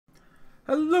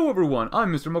Hello everyone,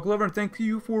 I'm Mr. Mucklover and thank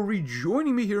you for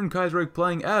rejoining me here in Kaiserreich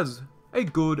playing as a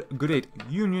great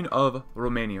Union of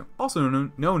Romania, also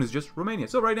known as just Romania.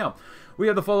 So right now, we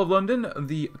have the fall of London.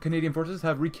 The Canadian forces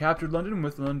have recaptured London.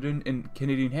 With London in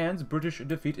Canadian hands, British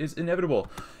defeat is inevitable.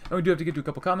 And we do have to get to a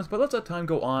couple comments, but let's let time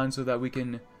go on so that we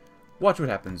can watch what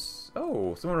happens.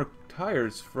 Oh, someone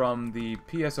retires from the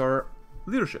PSR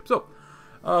leadership. So,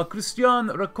 Christian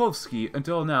Rakovsky,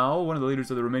 until now one of the leaders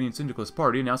of the Romanian Syndicalist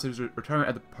Party, announced his retirement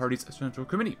at the party's Central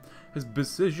Committee. His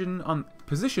position on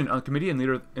the committee and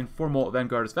leader of informal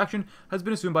vanguardist faction has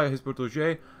been assumed by his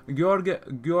protege,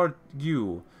 Georgiou.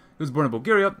 He was born in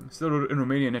Bulgaria, settled in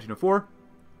Romania in 1904.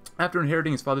 After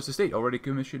inheriting his father's estate, already a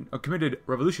committed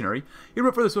revolutionary, he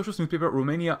wrote for the socialist newspaper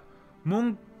Romania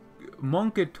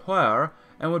Monketoire,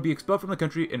 and would be expelled from the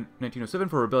country in 1907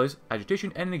 for rebellious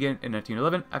agitation, and again in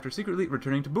 1911 after secretly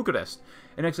returning to Bucharest.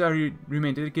 In exile, he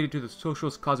remained dedicated to the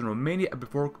socialist cause in Romania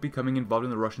before becoming involved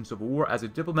in the Russian Civil War as a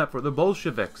diplomat for the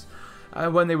Bolsheviks.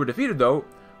 When they were defeated, though,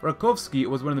 Rakovsky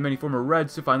was one of the many former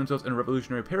Reds to find themselves in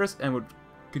revolutionary Paris and would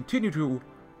continue to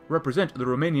represent the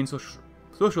Romanian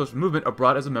socialist movement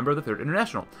abroad as a member of the Third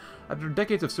International. After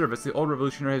decades of service, the old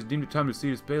revolutionary has deemed it time to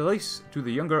cede his place to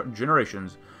the younger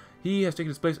generations. He has taken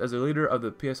his place as a leader of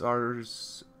the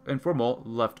PSR's informal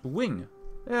left wing.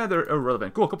 Yeah, they're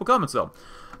irrelevant. Cool, couple comments though.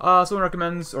 Someone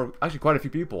recommends, or actually quite a few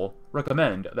people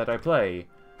recommend that I play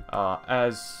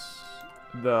as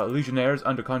the Legionnaires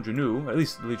under Conjanu, at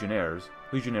least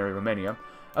Legionary Romania,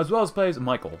 as well as play as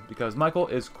Michael, because Michael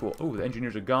is cool. Oh, the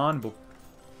engineers are gone.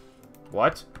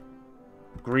 What?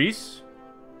 Greece?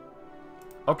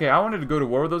 Okay, I wanted to go to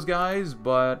war with those guys,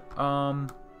 but,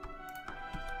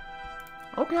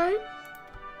 okay,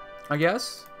 I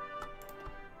guess.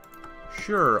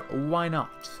 Sure, why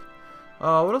not?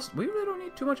 What else? We really don't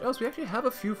need too much else. We actually have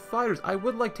a few fighters. I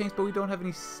would like tanks, but we don't have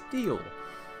any steel.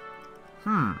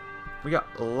 We got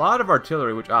a lot of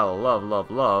artillery, which I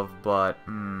love, but,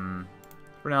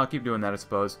 for now, I'll keep doing that, I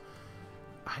suppose.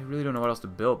 I really don't know what else to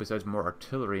build besides more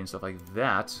artillery and stuff like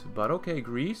that, but okay,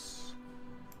 Greece.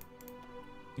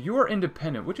 You are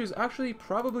independent, which is actually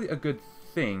probably a good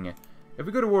thing. If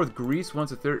we go to war with Greece once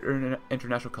the Third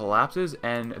International collapses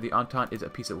and the Entente is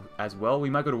at peace as well, we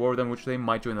might go to war with them, which they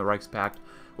might join the Reichspakt.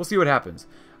 We'll see what happens.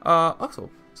 Also,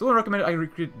 someone recommended I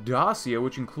recreate Dacia,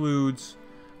 which includes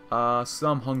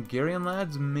some Hungarian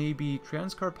lads, maybe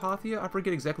Transcarpathia. I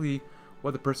forget exactly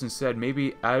what the person said.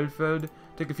 Maybe Alfeld.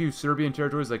 Take a few Serbian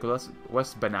territories like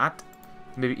West Banat,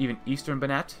 maybe even Eastern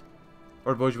Banat,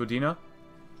 or Vojvodina.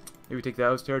 Maybe take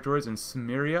those territories, and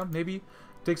Smiria, maybe.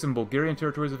 Take some Bulgarian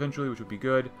territories eventually, which would be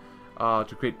good.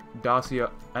 To create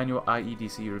Dacia annual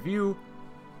IEDC review.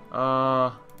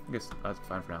 I guess that's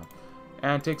fine for now.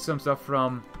 And take some stuff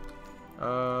from,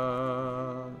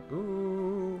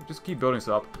 just keep building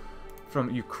stuff. From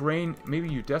Ukraine, maybe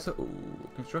Udessa. Ooh,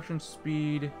 construction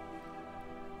speed.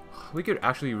 We could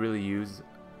actually really use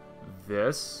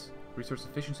this. Resource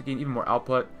efficiency gain, even more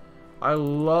output. I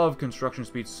love construction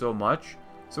speed so much.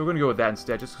 So we're going to go with that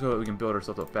instead, just so that we can build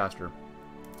ourselves up faster.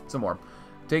 Some more.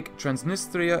 Take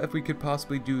Transnistria, if we could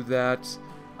possibly do that.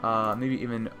 Maybe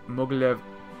even Mogilev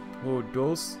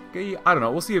Podolsky. I don't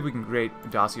know. We'll see if we can create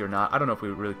Dacia or not. I don't know if we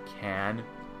really can.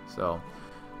 So,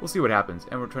 we'll see what happens.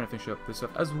 And we're trying to finish up this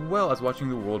stuff, as well as watching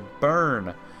the world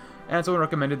burn. And someone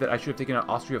recommended that I should have taken out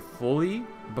Austria fully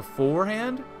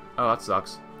beforehand. Oh, that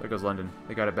sucks. There goes London.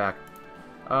 They got it back.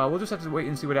 We'll just have to wait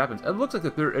and see what happens. It looks like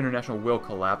the Third International will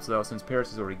collapse, though, since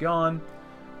Paris is already gone.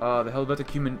 The Helvetic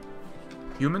Commune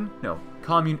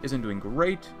isn't doing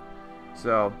great.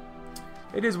 So,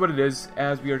 it is what it is,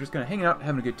 as we are just kind of hanging out,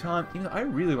 having a good time. Even though I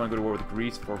really want to go to war with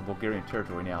Greece for Bulgarian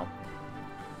territory now.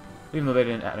 Even though they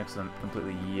didn't annex them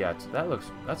completely yet.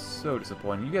 That's so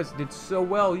disappointing. You guys did so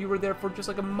well. You were there for just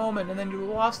like a moment, and then you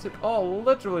lost it all.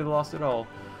 Literally lost it all.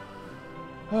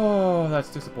 Oh, that's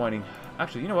disappointing.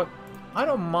 Actually, you know what? I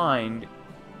don't mind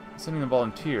sending the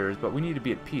volunteers, but we need to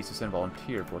be at peace to send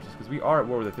volunteer forces, because we are at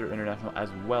war with the Third International as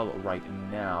well right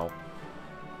now.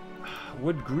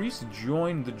 Would Greece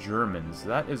join the Germans?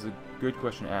 That is a good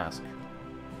question to ask.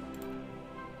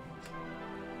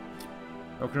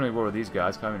 We're currently at war with these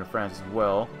guys, coming to France as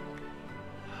well.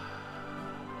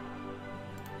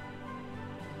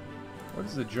 What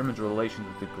is the Germans' relations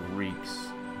with the Greeks?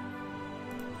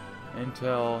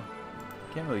 Intel...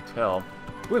 Can't really tell.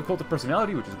 We have Cult of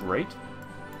Personality, which is great.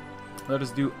 Let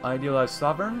us do Idealized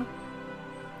Sovereign.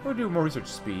 Or do more research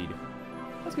speed.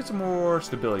 Let's get some more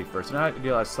stability first. An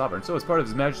idealized sovereign. So, as part of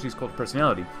His Majesty's cult of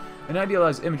personality, an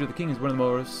idealized image of the king is one of the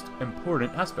most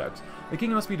important aspects. The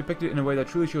king must be depicted in a way that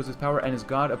truly shows his power and his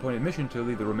God-appointed mission to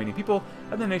lead the Romanian people,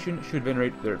 and the nation should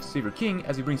venerate their savior king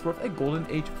as he brings forth a golden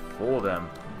age for them.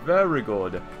 Very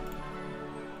good.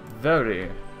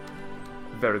 Very,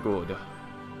 very good.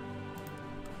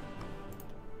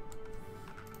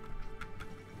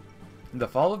 The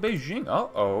fall of Beijing.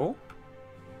 Uh-oh.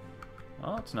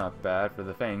 Well, it's not bad for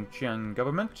the Fangqiang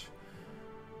government.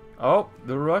 Oh,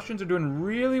 the Russians are doing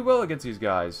really well against these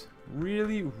guys.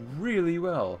 Really, really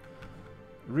well.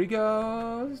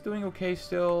 Riga is doing okay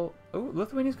still. Oh,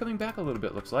 Lithuania's coming back a little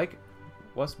bit, looks like.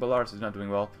 West Belarus is not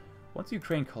doing well. Once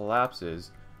Ukraine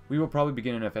collapses, we will probably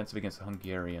begin an offensive against the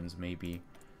Hungarians, maybe.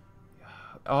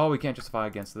 Oh, we can't justify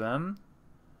against them.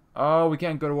 Oh, we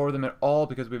can't go to war with them at all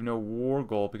because we have no war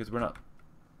goal, because we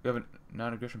have a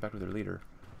non-aggression pact with their leader.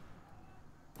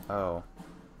 Oh.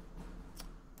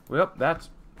 Well, that's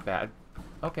bad.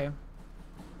 Okay.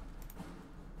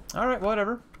 Alright,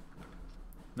 whatever.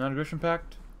 Non-aggression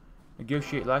pact.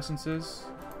 Negotiate licenses.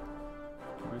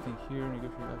 Everything here,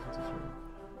 negotiate licenses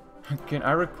here. Can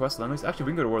I request lend-lease? Actually,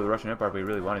 we can go to war with the Russian Empire if we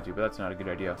really wanted to, but that's not a good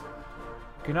idea.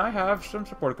 Can I have some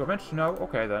support equipment? No?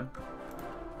 Okay, then.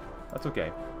 That's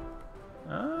okay.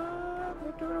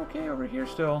 They're doing okay over here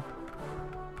still.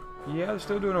 Yeah, they're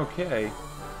still doing okay.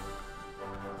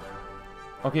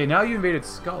 Okay, now you invaded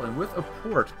Scotland with a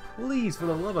port. Please, for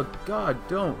the love of God,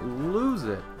 don't lose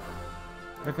it.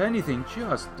 If anything,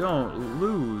 just don't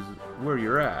lose where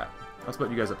you're at. I'll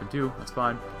split you guys up in two. That's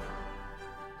fine.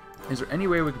 Is there any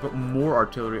way we can put more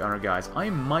artillery on our guys? I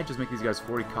might just make these guys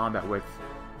 40 combat width.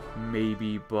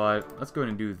 Maybe, but let's go ahead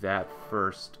and do that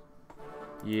first.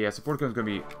 Yeah, support equipment is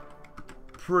going to be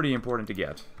pretty important to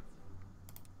get.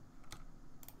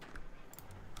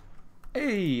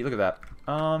 Hey, look at that.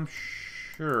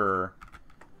 Sure.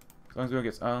 As long as we don't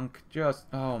get sunk, just...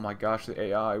 Oh my gosh, the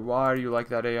AI. Why are you like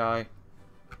that, AI?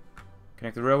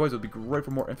 Connect the railways. It would be great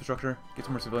for more infrastructure. Get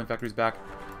some more civilian factories back.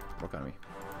 More economy.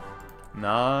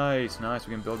 Nice, nice.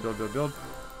 We can build, build, build, build.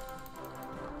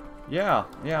 Yeah,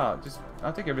 yeah. Just,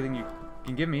 I'll take everything you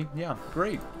can give me. Yeah,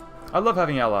 great. I love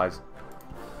having allies.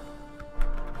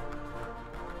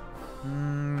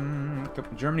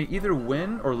 Germany, either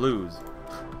win or lose.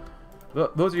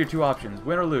 Those are your two options.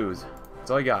 Win or lose.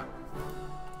 That's all you got.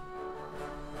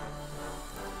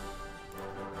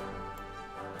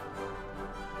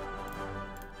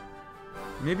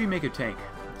 Maybe make a tank.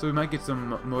 So we might get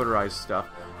some motorized stuff.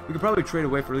 We could probably trade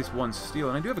away for at least one steel.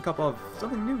 And I do have a cup of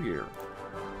something new here.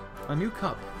 A new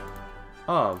cup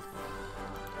of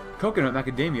coconut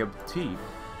macadamia tea.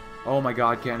 Oh my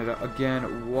god, Canada.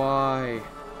 Again, why?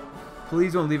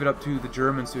 Please don't leave it up to the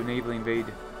Germans to naval invade.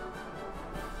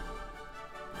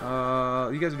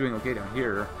 You guys are doing okay down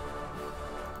here.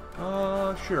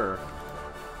 Sure.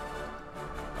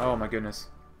 Oh my goodness.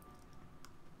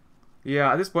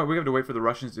 Yeah, at this point we have to wait for the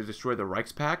Russians to destroy the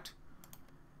Reichspakt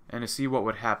and to see what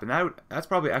would happen. That's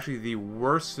probably actually the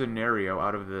worst scenario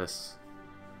out of this.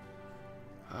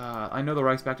 I know the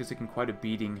Reichspakt is taking quite a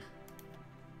beating.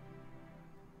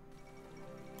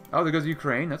 Oh, there goes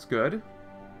Ukraine. That's good.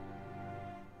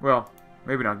 Well,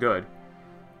 maybe not good.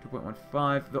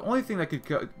 2.15. The only thing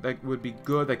that would be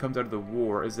good that comes out of the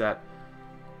war is that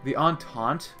the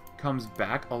Entente comes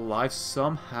back alive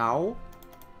somehow.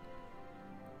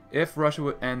 If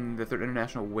Russia and the Third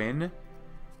International win,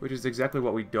 which is exactly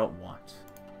what we don't want.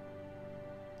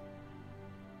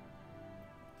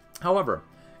 However,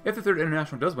 if the Third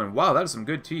International does win, wow, that is some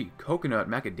good tea. Coconut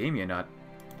macadamia nut.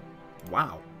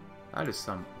 Wow. That is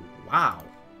some... Wow.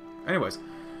 Anyways,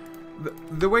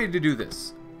 the way to do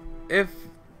this, if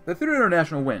the Third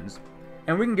International wins,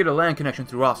 and we can get a land connection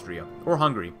through Austria or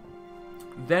Hungary,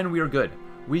 then we are good.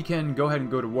 We can go ahead and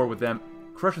go to war with them,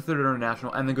 crush the Third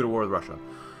International, and then go to war with Russia.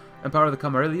 Empower the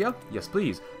Camarilla? Yes,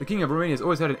 please. The King of Romania has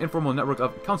always had an informal network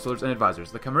of counselors and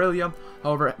advisors. The Camarilla,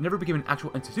 however, never became an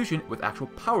actual institution with actual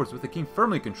powers. With the King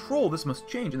firmly in control, this must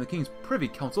change, and the King's Privy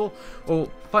Council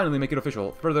will finally make it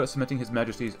official, further cementing His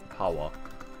Majesty's power.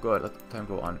 Good, let the time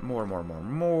go on.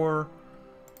 More.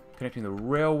 Connecting the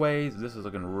railways. This is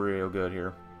looking real good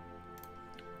here.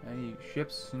 Any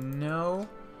ships? No.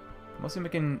 Mostly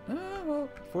making, well,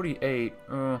 48.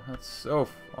 Oh, that's so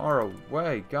far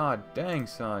away. God dang,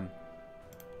 son.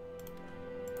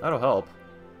 That'll help.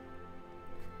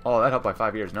 Oh, that helped by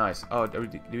 5 years. Nice. Oh,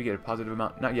 did we get a positive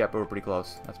amount? Not yet, but we're pretty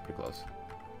close. That's pretty close.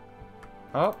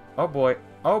 Oh boy.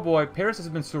 Oh boy. Paris has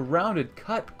been surrounded,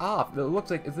 cut off. It looks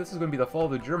like this is going to be the fall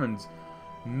of the Germans.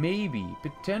 Maybe.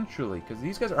 Potentially. Because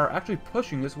these guys are actually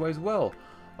pushing this way as well.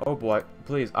 Oh boy,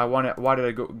 please, I want to... Why did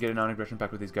I go get a non-aggression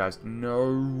pact with these guys?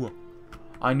 No!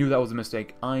 I knew that was a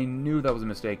mistake. I knew that was a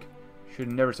mistake.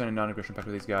 Should never sign a non-aggression pact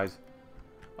with these guys.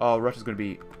 Oh, Russia's going to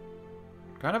be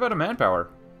kind of out of manpower.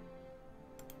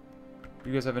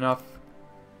 You guys have enough?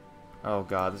 Oh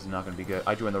god, this is not going to be good.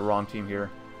 I joined the wrong team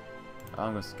here.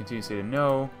 I'm going to continue to say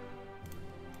no.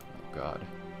 Oh god.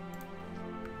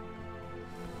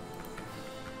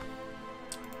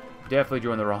 Definitely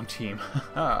joined the wrong team.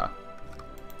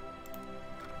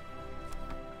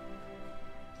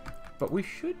 But we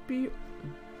should be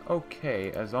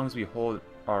okay as long as we hold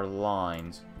our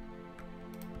lines.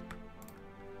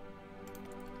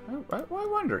 I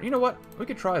wonder. You know what? We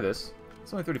could try this.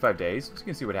 It's only 35 days, so we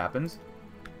can see what happens.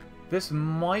 This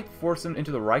might force them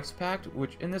into the Reichspakt,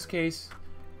 which in this case,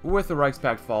 with the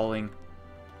Reichspakt falling,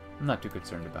 I'm not too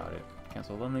concerned about it.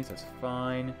 Cancel Lend-Lease, that's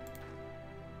fine.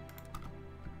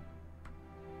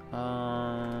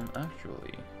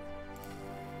 Actually,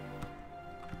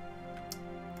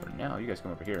 for now, you guys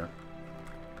come over here.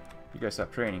 You guys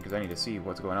stop training, because I need to see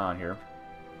what's going on here.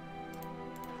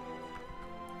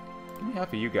 Give me half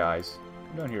of you guys.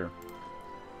 Come down here.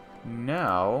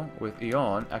 Now, with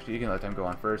Eon, actually, you can let them go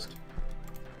on first.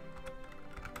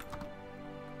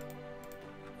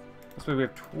 This way we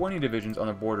have 20 divisions on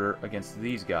the border against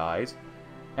these guys.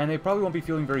 And they probably won't be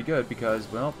feeling very good because,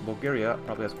 well, Bulgaria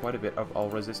probably has quite a bit of all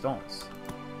resistance.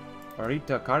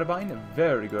 Arita Carbine,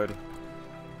 very good.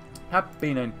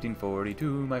 Happy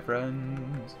 1942, my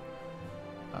friends.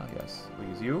 Ah, yes, we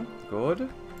use you. Good.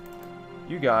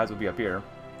 You guys will be up here.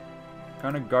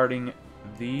 Kind of guarding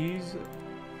these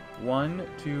 1,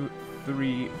 2,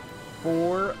 3,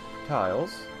 4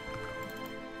 tiles.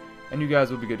 And you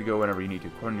guys will be good to go whenever you need to.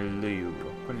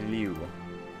 Corneliu.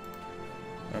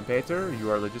 And Peter,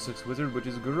 you are a logistics wizard, which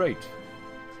is great.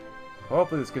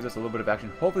 Hopefully this gives us a little bit of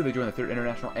action. Hopefully they join the 3rd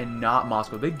International and not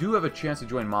Moscow. They do have a chance to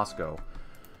join Moscow,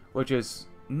 which is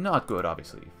not good,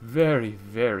 obviously. Very,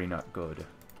 very not good.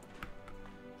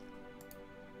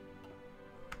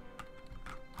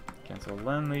 Cancel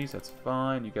Lend-Lease, that's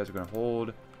fine. You guys are going to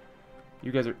hold.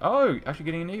 You guys are... Oh, actually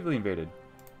getting navally invaded.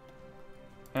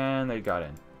 And they got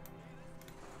in.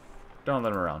 Don't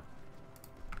let them around.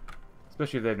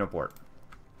 Especially if they have no port.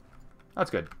 That's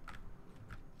good.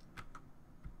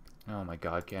 Oh my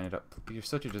god, Canada. You're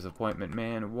such a disappointment,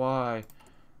 man. Why?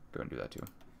 Go and do that too.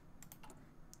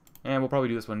 And we'll probably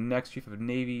do this one next. Chief of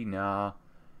Navy. Nah.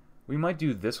 We might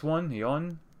do this one.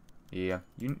 Yon. Yeah.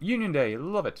 Union Day.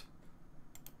 Love it.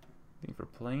 Looking for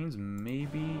planes.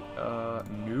 Maybe.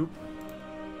 Nope.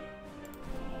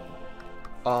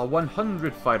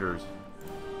 100 fighters.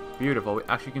 Beautiful. We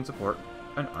actually can support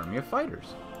an army of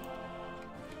fighters.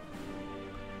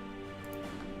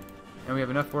 And we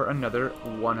have enough for another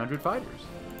 100 fighters.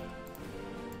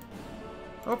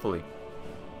 Hopefully.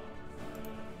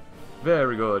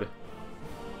 Very good.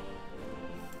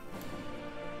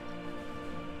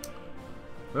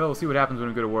 Well, we'll see what happens when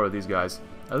we go to war with these guys.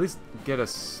 At least get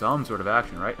us some sort of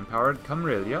action, right? Empowered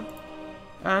Camarilla.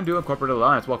 And do a corporate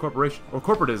alliance. While corporation or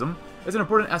corporatism is an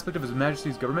important aspect of His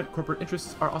Majesty's government, corporate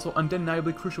interests are also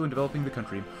undeniably crucial in developing the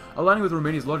country. Aligning with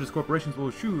Romania's largest corporations will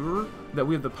ensure that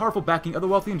we have the powerful backing of the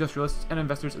wealthy industrialists and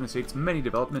investors in the state's many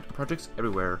development projects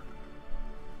everywhere.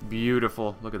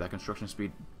 Beautiful. Look at that construction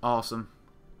speed. Awesome.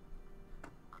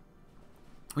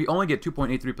 We only get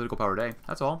 2.83 political power a day.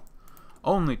 That's all.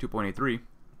 Only 2.83.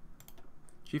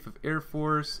 Chief of Air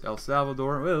Force, El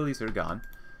Salvador. Well, at least they're gone.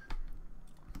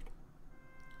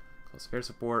 Plus air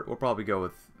support. We'll probably go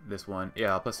with this one.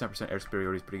 Yeah, plus 10% air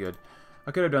superiority is pretty good.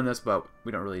 I could have done this, but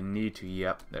we don't really need to.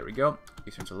 Yep, there we go.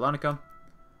 Eastern Salonika.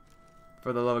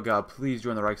 For the love of God, please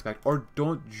join the Reichspakt, or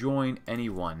don't join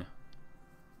anyone.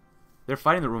 They're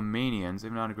fighting the Romanians. They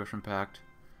have a non-aggression pact.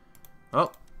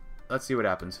 Well, let's see what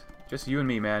happens. Just you and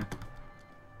me, man.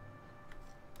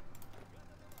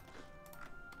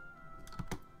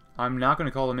 I'm not going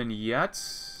to call them in yet.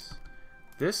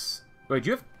 This... Wait, do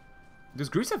you have... Does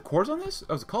Greece have cores on this?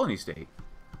 Oh, it's a colony state.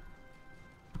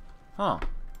 Huh.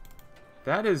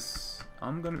 That is...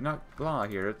 I'm gonna not lie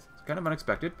here. It's kind of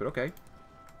unexpected, but okay.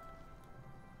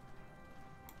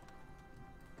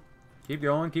 Keep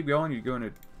going, keep going. You're going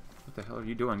to... What the hell are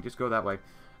you doing? Just go that way.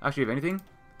 Actually, if anything,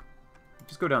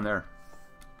 just go down there.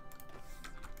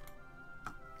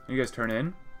 You guys turn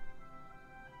in.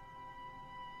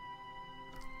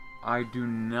 I do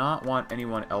not want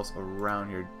anyone else around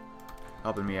here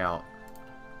helping me out.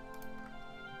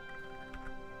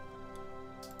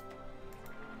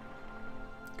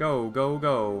 Go, go,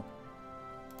 go.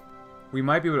 We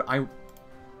might be able to... I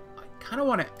kind of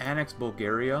want to annex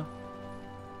Bulgaria,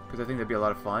 because I think that'd be a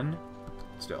lot of fun.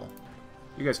 Still.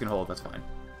 You guys can hold, that's fine.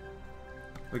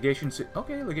 Legation City.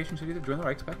 Okay, Legation City to join the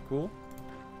Reichspakt. Cool.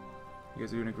 You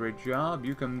guys are doing a great job.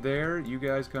 You come there. You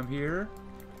guys come here.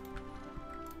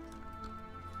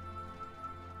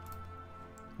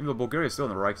 Even though Bulgaria is still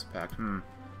in the Reichspakt. I'm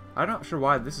not sure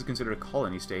why this is considered a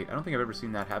colony state. I don't think I've ever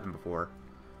seen that happen before.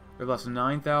 We've lost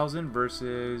 9,000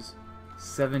 versus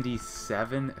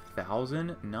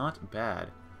 77,000. Not bad.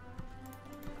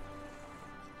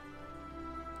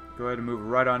 Go ahead and move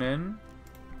right on in.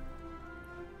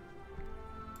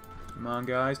 Come on,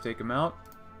 guys. Take them out.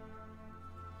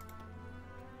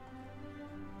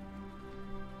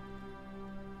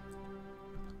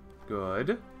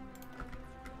 Good.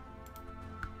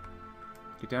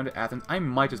 Get down to Athens. I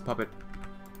might just puppet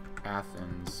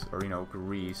Athens. Or, you know,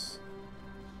 Greece.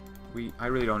 I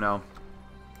really don't know.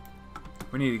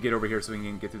 We need to get over here so we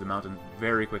can get through the mountain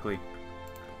very quickly.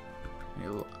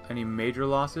 Any major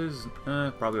losses?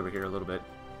 Probably over here a little bit.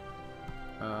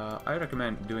 I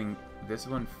recommend doing this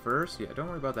one first. Yeah, don't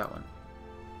worry about that one.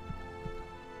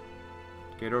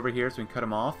 Get over here so we can cut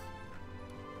them off.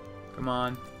 Come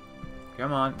on.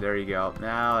 Come on. There you go.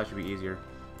 Now that should be easier.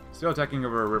 Still attacking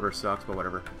over a river sucks, but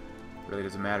whatever. Really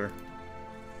doesn't matter.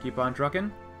 Keep on trucking.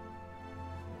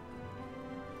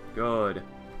 Good.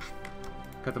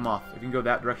 Cut them off. If you can go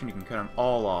that direction, you can cut them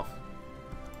all off.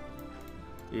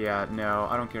 Yeah, no,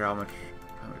 I don't care how many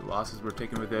losses we're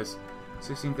taking with this.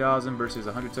 16,000 versus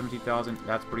 117,000.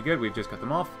 That's pretty good. We've just cut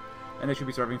them off. And they should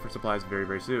be starving for supplies very,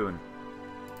 very soon.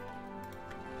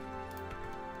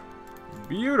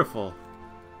 Beautiful.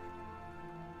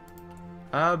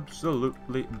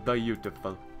 Absolutely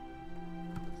beautiful.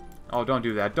 Oh, don't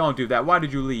do that. Don't do that. Why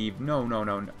did you leave? No, no,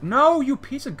 no, no. No, you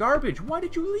piece of garbage. Why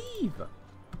did you leave?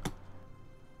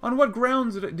 On what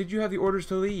grounds did you have the orders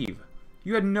to leave?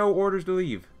 You had no orders to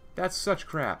leave. That's such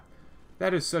crap.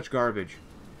 That is such garbage.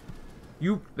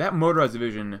 That motorized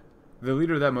division, the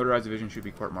leader of that motorized division should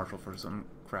be court-martialed for some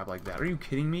crap like that. Are you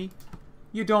kidding me?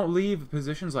 You don't leave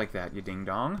positions like that, you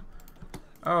ding-dong.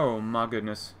 Oh, my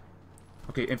goodness.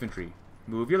 Okay, infantry.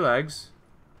 Move your legs.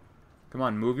 Come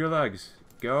on, move your legs.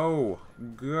 Go.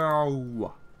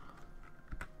 Go.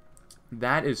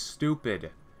 That is stupid.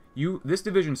 This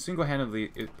division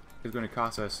single-handedly is going to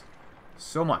cost us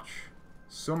so much.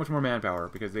 So much more manpower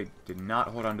because they did not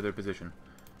hold on to their position.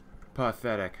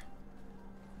 Pathetic.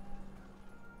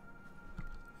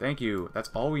 Thank you. That's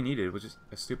all we needed was just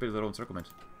a stupid little encirclement.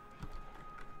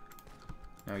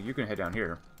 Now you can head down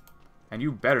here. And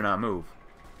you better not move.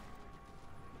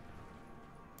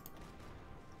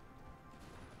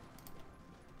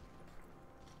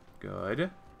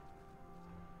 Good.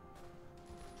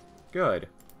 Good.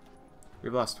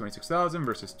 We've lost 26,000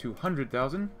 versus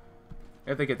 200,000.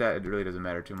 If they get that, it really doesn't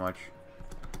matter too much.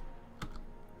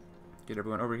 Get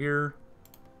everyone over here.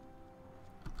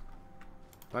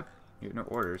 What? You have no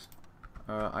orders.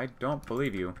 I don't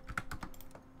believe you.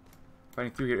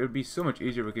 Fighting through here. It would be so much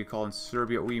easier if we could call in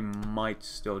Serbia. We might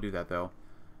still do that, though.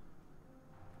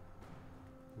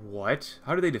 What?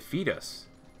 How did they defeat us?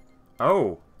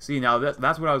 Oh! See, now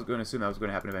that's what I was going to assume that was going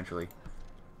to happen eventually.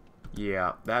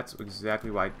 Yeah, that's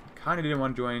exactly why I kind of didn't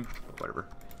want to join. But whatever.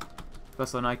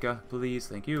 Thessalonica, please.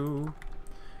 Thank you.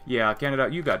 Yeah, Canada,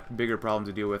 you got bigger problems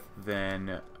to deal with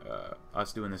than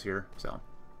us doing this here, so.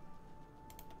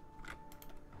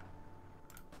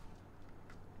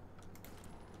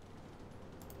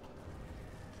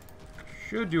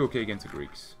 Should do okay against the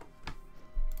Greeks.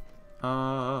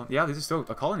 Yeah, this is still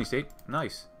a colony state.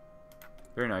 Nice.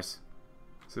 Very nice.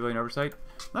 Civilian oversight.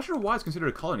 Not sure why it's considered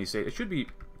a colony state. It should be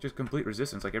just complete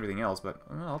resistance like everything else, but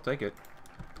I'll take it.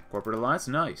 Corporate alliance,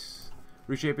 nice.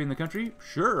 Reshaping the country?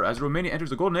 Sure. As Romania enters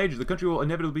the golden age, the country will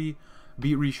inevitably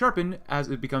be resharpened as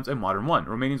it becomes a modern one.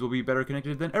 Romanians will be better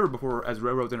connected than ever before as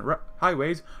railroads and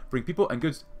highways bring people and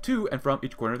goods to and from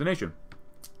each corner of the nation.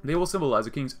 They will symbolize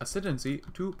the king's ascendancy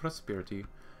to prosperity.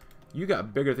 You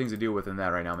got bigger things to deal with than that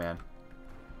right now, man.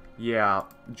 Yeah,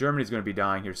 Germany's going to be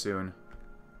dying here soon.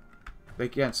 They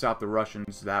can't stop the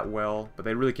Russians that well, but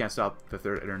they really can't stop the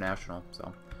Third International,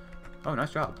 so. Oh,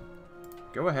 nice job.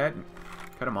 Go ahead and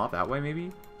cut them off that way,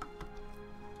 maybe?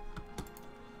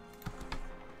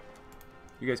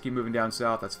 You guys keep moving down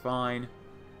south, that's fine.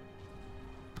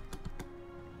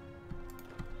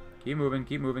 Keep moving,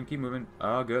 keep moving, keep moving.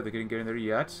 Oh, good, they didn't get in there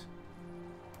yet.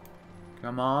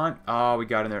 Come on. Oh, we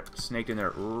got in there, snaked in there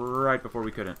right before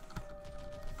we couldn't.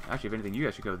 Actually, if anything, you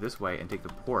guys should go this way and take the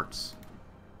ports.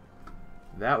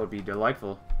 That would be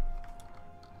delightful.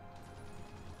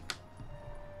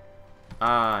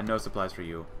 Ah, no supplies for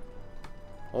you.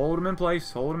 Hold them in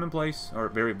place, hold them in place. Or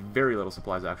very, very little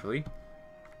supplies, actually.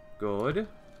 Good.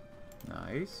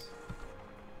 Nice.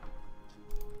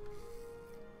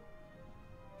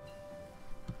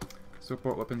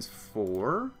 Support weapons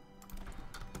 4.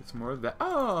 It's more of that.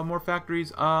 Oh, more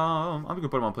factories. I'm gonna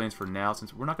put them on planes for now,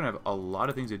 since we're not gonna have a lot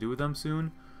of things to do with them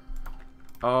soon.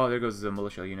 Oh, there goes the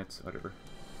militia units. Whatever.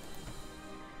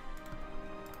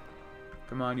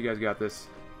 Come on, you guys got this.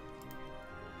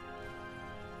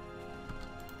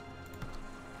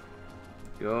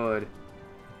 Good.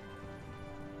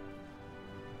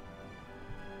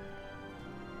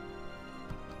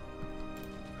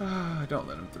 Don't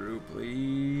let them through,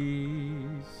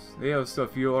 please. They have still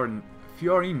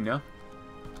Fiorina.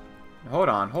 Hold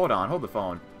on, hold the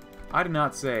phone. I did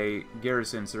not say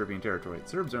garrison Serbian territory. The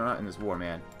Serbs are not in this war,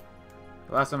 man.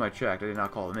 The last time I checked, I did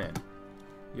not call them in.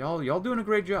 Y'all doing a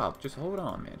great job. Just hold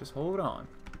on, man. Just hold on.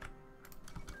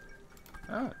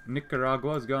 Ah,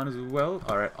 Nicaragua is gone as well.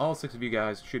 Alright, all 6 of you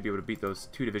guys should be able to beat those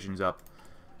 2 divisions up.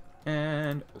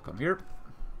 And we'll come here.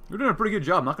 We're doing a pretty good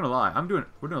job, not gonna lie.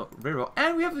 We're doing very well.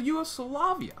 And we have the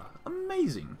Yugoslavia.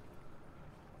 Amazing.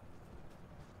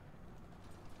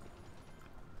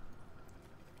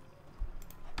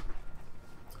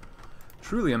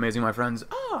 Truly amazing, my friends.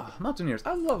 Ah, Mountaineers.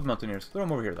 I love Mountaineers. Throw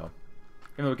them over here, though.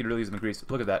 Even though we could really use them in Greece.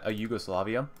 Look at that, a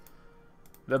Yugoslavia.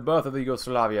 The birth of the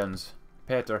Yugoslavians.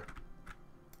 Peter.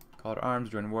 Called arms,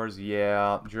 join wars.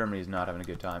 Yeah, Germany's not having a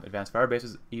good time. Advanced fire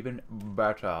bases, even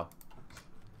better.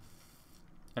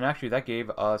 And actually, that gave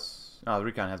us... Oh, the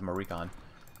recon has more recon.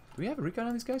 Do we have a recon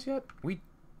on these guys yet? We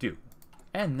do.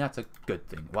 And that's a good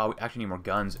thing. Wow, we actually need more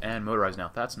guns and motorized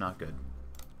now. That's not good.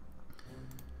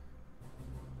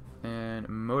 And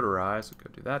motorized. Go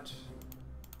do that.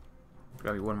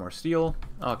 Grab me 1 more steel.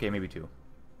 Okay, maybe 2.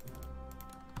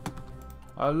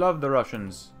 I love the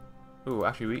Russians. Ooh,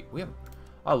 actually, we have...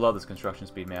 I love this construction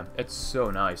speed, man. It's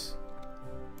so nice.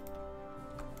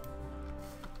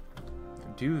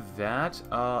 Do that.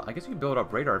 I guess you can build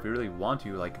up radar if you really want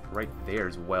to, like, right there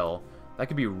as well. That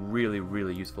could be really,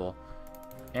 really useful.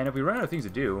 And if we run out of things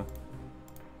to do,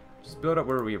 just build up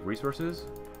where we have resources.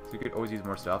 So we could always use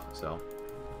more stuff, so...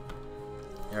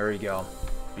 There we go.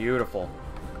 Beautiful.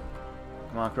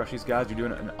 Come on, crush these guys. You're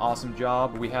doing an awesome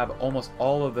job. We have almost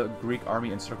all of the Greek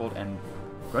army encircled and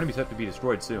going to be set to be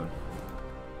destroyed soon.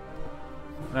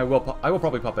 And I will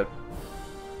probably puppet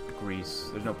Greece.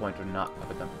 There's no point to not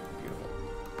puppet them. Beautiful.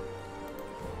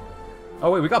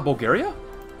 Oh wait, we got Bulgaria?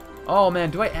 Oh man,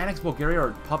 do I annex Bulgaria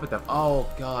or puppet them? Oh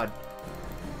god.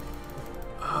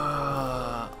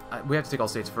 We have to take all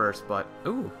states first, but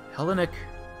ooh, Hellenic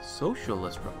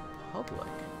Socialist Republic.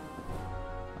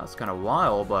 That's kind of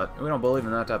wild, but we don't believe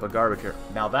in that type of garbage here.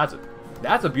 Now that's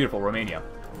a beautiful Romania.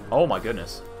 Oh my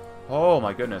goodness. Oh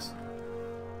my goodness.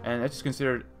 And it's just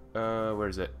considered, where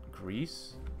is it?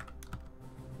 Greece?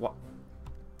 What?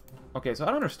 Okay, so I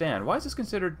don't understand. Why is this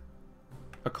considered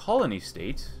a colony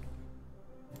state?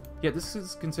 Yeah, this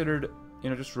is considered, you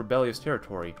know, just rebellious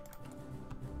territory.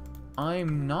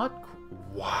 I'm not...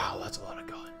 Wow, that's a lot of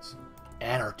guns.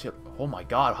 And artillery. Oh my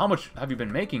god, how much have you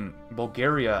been making,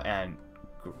 Bulgaria and...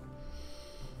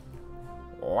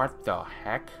 What the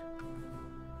heck?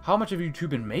 How much have you two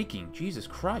been making? Jesus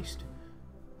Christ.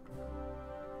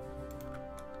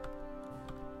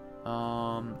 You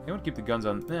want to keep the guns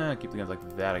on... keep the guns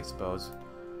like that, I suppose.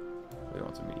 Really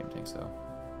want some medium tanks, though.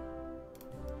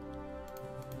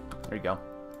 There you go.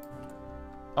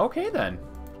 Okay, then.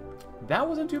 That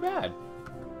wasn't too bad.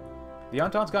 The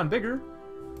Entente's gotten bigger.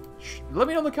 Let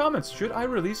me know in the comments. Should I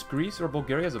release Greece or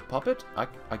Bulgaria as a puppet? I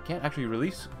can't actually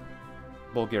release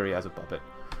Bulgaria as a puppet.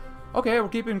 Okay, we're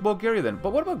keeping Bulgaria then.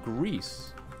 But what about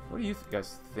Greece? What do you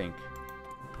guys think?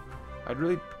 I'd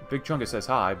really... Big Chungus says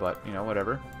hi, but, you know,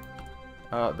 whatever.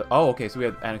 Oh, okay, so we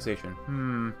had annexation.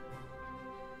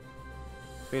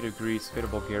 Fate of Greece, fate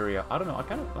of Bulgaria. I don't know, I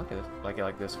kind of like it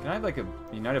like this. Can I have, like, a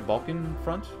United Balkan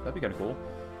front? That'd be kind of cool.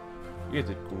 You guys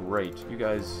did great. You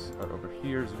guys are over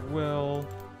here as well.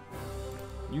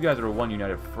 You guys are one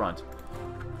united front.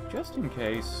 Just in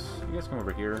case, you guys come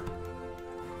over here.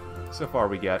 So far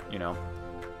we get, you know...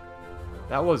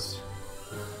 That was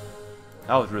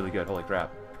really good, holy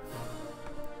crap.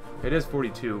 It is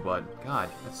 42, but god,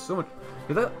 that's so much.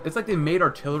 It's like they made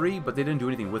artillery, but they didn't do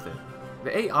anything with it.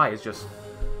 The AI is just...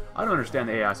 I don't understand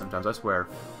the AI sometimes, I swear.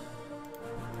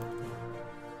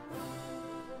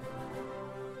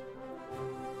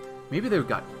 Maybe they've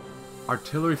got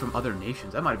artillery from other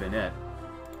nations. That might have been it.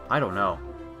 I don't know.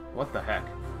 What the heck?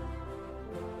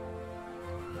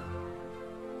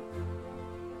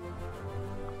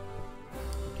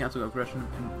 Cancel aggression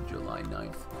on July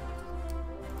 9th.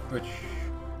 Which...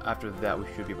 After that, we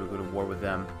should be able to go to war with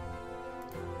them.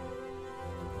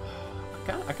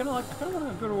 I kind of want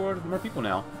to go to war with more people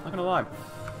now. Not gonna lie,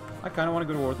 I kind of want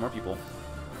to go to war with more people.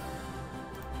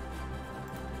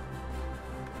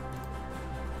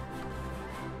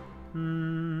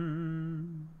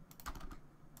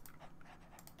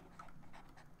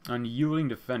 Unyielding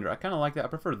Defender. I kind of like that. I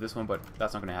prefer this one, but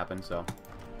that's not going to happen, so...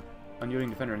 Unyielding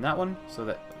Defender in that one, so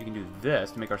that we can do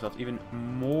this to make ourselves even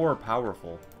more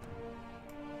powerful.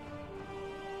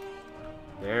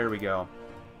 There we go.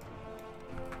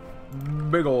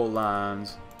 Big old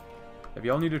lines. If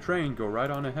y'all need to train, go right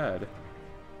on ahead.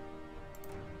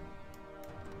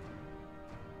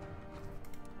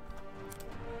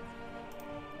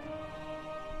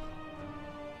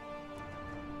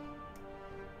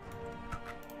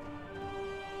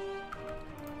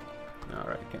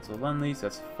 Alright, cancel the Lend Lease,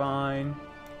 that's fine.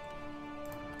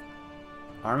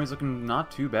 Army's looking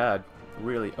not too bad,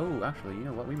 really. Oh, actually, you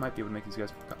know what? We might be able to make these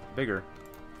guys bigger.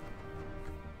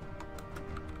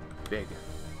 Big.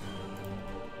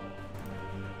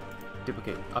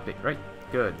 Duplicate. Update. Right.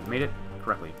 Good. Made it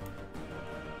correctly.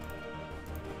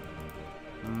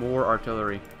 More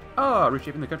artillery. Oh,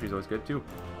 reshaping the country is always good, too.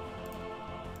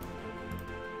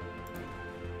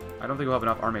 I don't think we'll have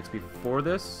enough army XP for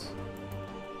this.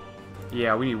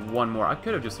 Yeah, we need one more. I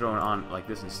could have just thrown on like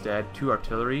this instead. 2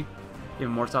 artillery.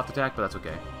 Even more soft attack, but that's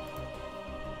okay.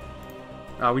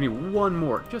 We need one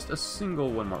more. Just a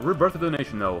single one more. Rebirth of the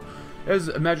Nation, though.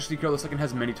 His Majesty Karl II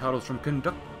has many titles from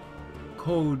Conducator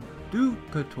to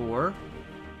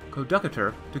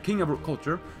King of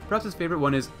Culture. Perhaps his favorite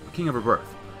one is King of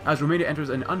Rebirth. As Romania enters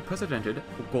an unprecedented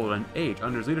golden age,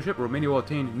 under his leadership, Romania will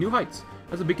attain new heights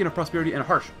as a beacon of prosperity in a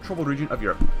harsh, troubled region of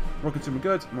Europe. More consumer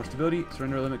goods, more stability,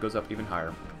 surrender limit goes up even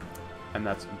higher. And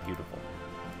that's beautiful.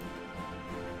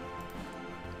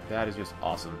 That is just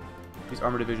awesome. These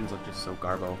armor divisions look just so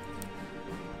garbo.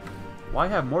 Why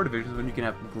have more divisions when you can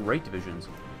have great divisions?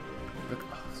 Look,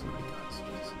 oh, so many guys.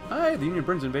 Jesus. Hi, the Union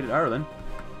Britain's invaded Ireland.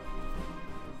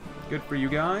 Good for you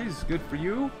guys. Good for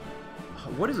you.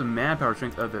 What is the manpower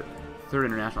strength of the Third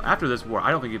International? After this war,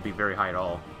 I don't think it'd be very high at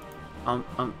all.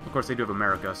 Of course, they do have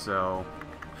America, so...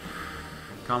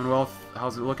 Commonwealth,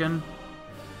 how's it looking?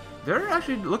 They're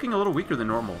actually looking a little weaker than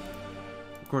normal.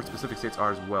 Of course, Pacific states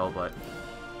are as well, but...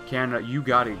 Canada, you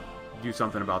gotta do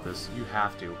something about this. You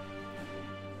have to.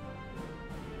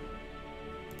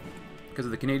 Because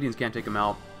if the Canadians can't take them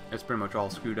out, it's pretty much all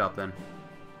screwed up then.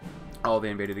 Oh, they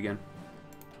invaded again.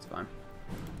 It's fine.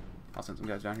 I'll send some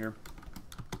guys down here.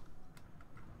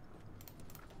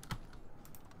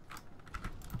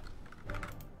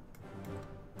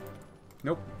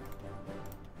 Nope.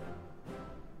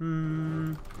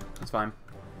 That's fine.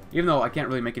 Even though I can't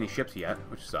really make any ships yet,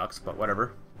 which sucks, but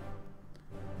whatever.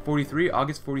 43,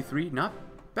 August 43, not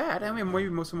bad. I mean,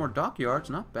 maybe some more dockyards,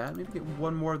 not bad. Maybe get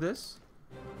one more of this.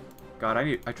 God,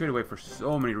 I trade away for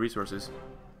so many resources.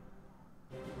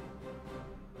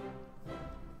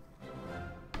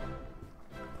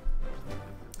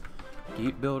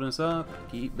 Keep building us up,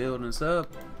 keep building us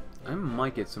up. I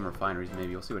might get some refineries,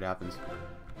 maybe. We'll see what happens.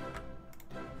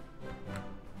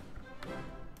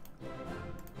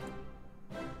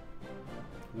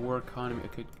 War economy, I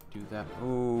could do that.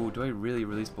 Oh, do I really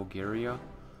release Bulgaria?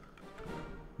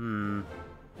 Well,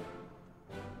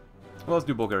 let's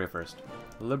do Bulgaria first.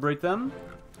 Liberate them.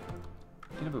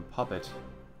 Can have a puppet.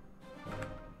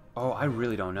 Oh, I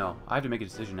really don't know. I have to make a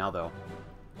decision now, though.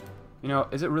 You know,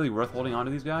 is it really worth holding on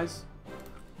to these guys?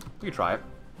 We could try it.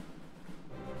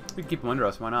 We can keep them under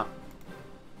us, why not?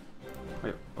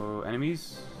 Wait, oh,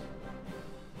 enemies?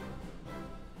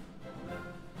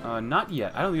 Not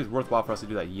yet. I don't think it's worthwhile for us to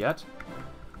do that yet.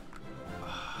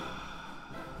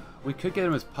 We could get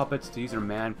them as puppets to use their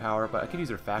manpower, but I could use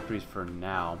their factories for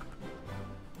now.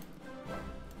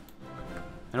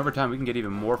 And over time, we can get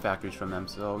even more factories from them,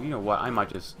 so, you know what, I might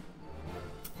just...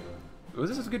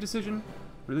 Was this a good decision?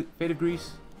 Really? Fate of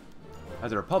Greece?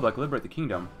 As a republic, liberate the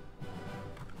kingdom.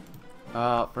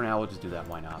 For now, we'll just do that,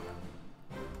 why not?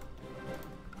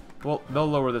 Well, they'll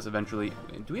lower this eventually.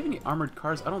 Do we have any armored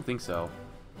cars? I don't think so.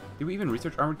 Did we even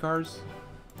research armored cars?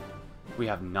 We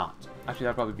have not. Actually,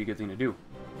 that'd probably be a good thing to do.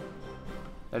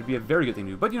 That'd be a very good thing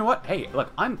to do. But you know what? Hey,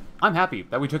 look, I'm happy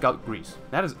that we took out Greece.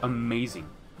 That is amazing.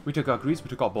 We took out Greece, we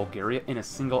took out Bulgaria in a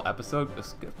single episode,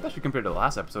 especially compared to the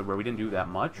last episode where we didn't do that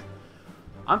much.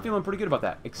 I'm feeling pretty good about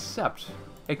that, except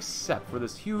for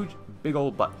this huge, big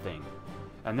old butt thing.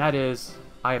 And that is,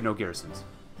 I have no garrisons.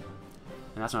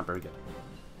 And that's not very good.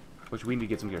 Which we need to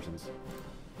get some garrisons.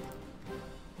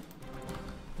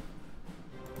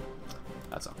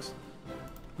 That sucks.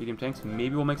 Medium tanks,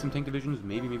 maybe we'll make some tank divisions,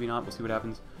 maybe, maybe not, we'll see what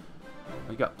happens.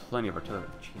 We got plenty of artillery.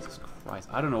 Jesus Christ,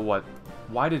 I don't know what...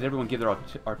 Why did everyone give their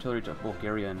artillery to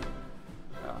Bulgaria and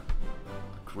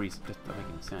Greece? Just not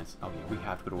making sense. Oh yeah, we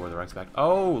have to go to war with the Reichsback.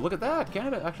 Oh, look at that!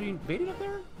 Canada actually invaded up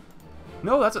there?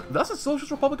 No, that's a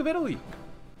Socialist Republic of Italy!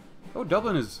 Oh,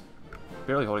 Dublin is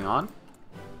barely holding on.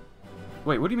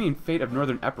 Wait, what do you mean, fate of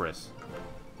Northern Epirus?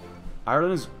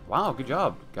 Ireland is... Wow, good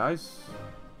job, guys.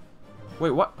 Wait,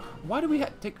 what? Why do we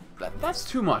take... That's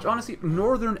too much. Honestly,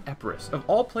 Northern Epirus, of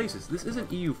all places. This isn't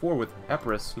EU4 with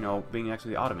Epirus, you know, being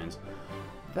actually the Ottomans.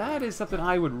 That is something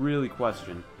I would really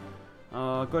question.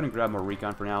 Go ahead and grab more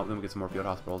recon for now, then we'll get some more field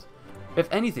hospitals.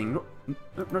 If anything,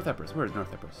 North Epirus. Where is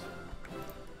North Epirus?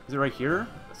 Is it right here?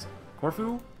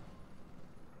 Corfu?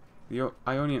 The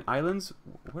Ionian Islands?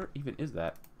 Where even is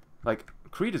that? Like,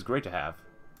 Crete is great to have.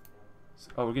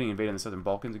 Oh, we're getting invaded in the Southern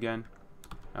Balkans again?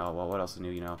 Oh, well, what else is new,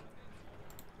 you know?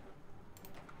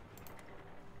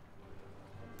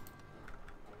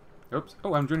 Oops.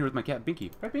 Oh, I'm joining with my cat,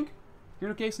 Binky. Right, Bink? You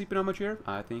okay sleeping on my chair?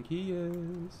 I think he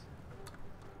is.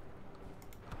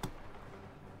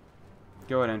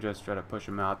 Go ahead and just try to push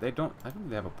them out. They don't... I think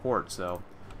they have a port, so...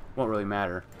 Won't really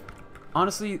matter.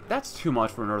 Honestly, that's too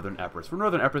much for Northern Epirus. For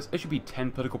Northern Epirus, it should be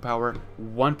 10 political power,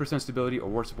 1% stability, or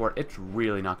war support. It's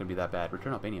really not going to be that bad.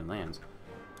 Return Albanian lands.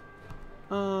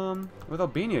 With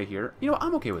Albania here... You know,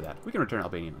 I'm okay with that. We can return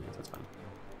Albanian lands. That's fine.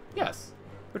 Yes.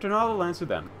 Return all the lands to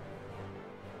them.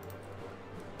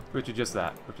 Which is just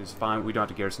that. Which is fine. We don't have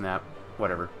to garrison that.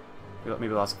 Whatever. Maybe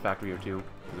lost a factory or two.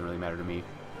 Doesn't really matter to me.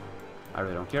 I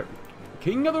really don't care.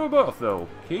 King of the Rebirth, though.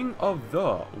 King of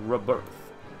the Rebirth.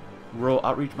 Rural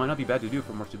outreach might not be bad to do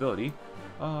for more stability.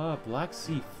 Black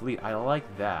Sea Fleet. I like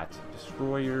that.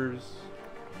 Destroyers.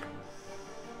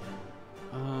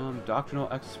 Doctrinal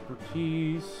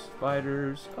expertise.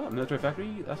 Fighters. Oh, military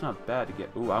factory. That's not bad to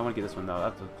get. Ooh, I want to get this one, though.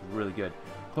 That looks really good.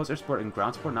 Close air support and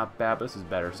ground support. Not bad, but this is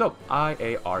better. So,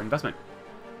 IAR investment.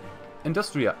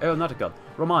 Industria Aeronautica,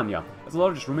 Romania, is the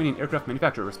largest Romanian aircraft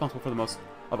manufacturer responsible for the most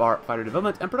of our fighter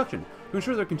development and production. To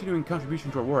ensure their continuing contribution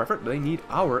to our war effort, they need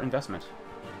our investment.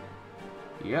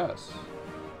 Yes.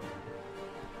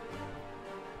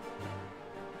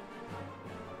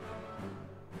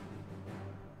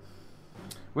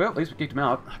 Well, at least we kicked him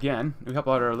out. Again, we help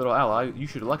out our little ally. You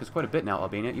should like us quite a bit now,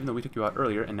 Albania, even though we took you out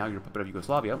earlier, and now you're a puppet of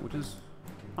Yugoslavia, which is,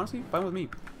 honestly, fine with me.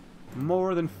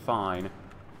 More than fine.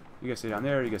 You guys stay down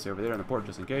there, you guys stay over there in the port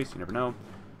just in case, you never know.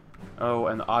 Oh,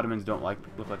 and the Ottomans don't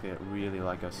look like they really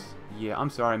like us. Yeah, I'm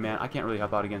sorry, man. I can't really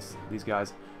help out against these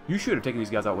guys. You should have taken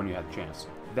these guys out when you had the chance.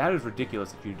 That is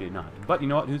ridiculous that you did not. But you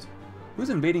know what? Who's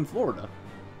invading Florida?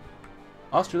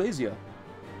 Australasia.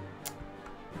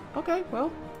 Okay,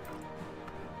 well.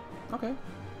 Okay.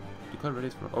 Declare ready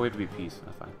for... Oh, we have to be peace.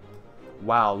 That's fine.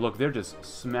 Wow, look, they're just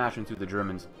smashing through the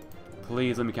Germans.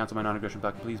 Please, let me cancel my non-aggression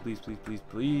pact. Please, please, please, please,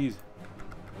 please.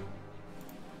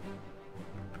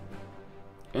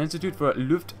 Institute for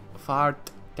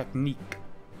Luftfahrttechnik.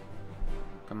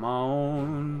 Come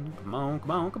on. Come on,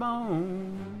 come on, come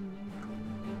on.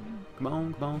 Come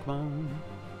on, come on, come on.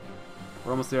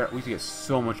 We're almost there. We used to get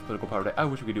so much political power today. I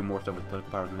wish we could do more stuff with political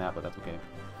power than that, but that's okay.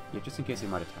 Yeah, just in case they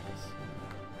might attack us.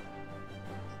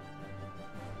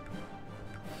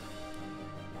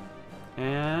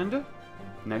 And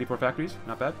 94 factories,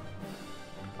 not bad.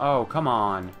 Oh, come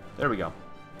on. There we go.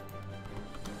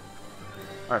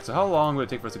 Alright, so how long would it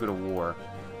take for us to go to war?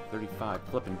 35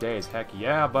 flipping days. Heck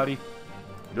yeah, buddy.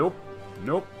 Nope.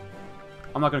 Nope.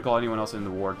 I'm not going to call anyone else in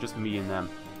the war, just me and them.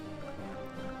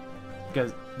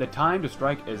 Because the time to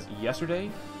strike is yesterday.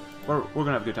 We're going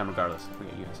to have a good time regardless. Okay,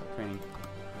 you guys training.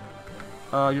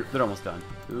 They're almost done.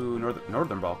 Ooh,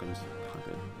 Northern Balkans. Not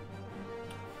good.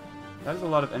 That is a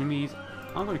lot of enemies.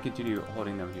 I'm going to continue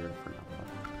holding them here for now.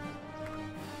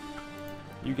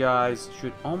 You guys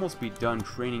should almost be done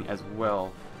training as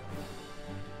well.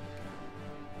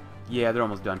 Yeah, they're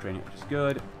almost done training, which is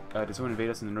good. Did someone invade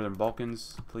us in the Northern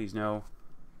Balkans? Please no.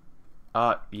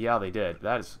 Yeah, they did.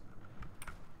 That is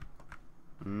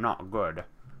not good.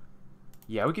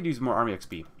 Yeah, we could use more army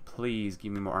XP. Please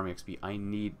give me more army XP. I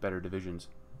need better divisions.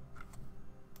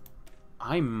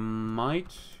 I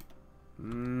might...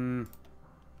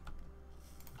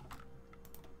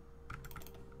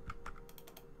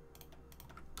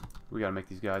 We gotta make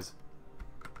these guys.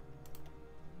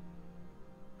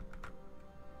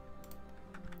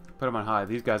 Put them on high.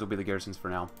 These guys will be the garrisons for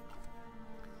now.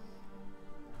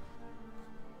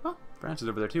 Oh, France is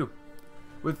over there too.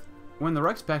 When the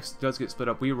Reichspakt does get split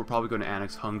up, we were probably going to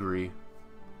annex Hungary.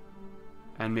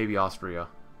 And maybe Austria.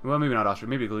 Well, maybe not Austria.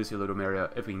 Maybe Galicia, Lodomeria,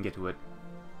 if we can get to it.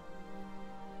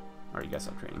 Alright, you guys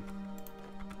stop training.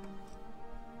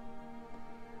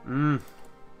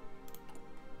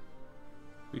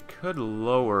 We could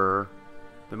lower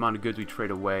the amount of goods we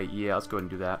trade away. Yeah, let's go ahead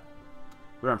and do that.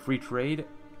 We're on free trade.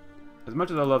 As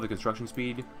much as I love the construction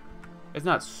speed, it's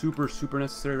not super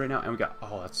necessary right now. And we got,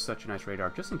 oh, that's such a nice radar.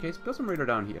 Just in case, build some radar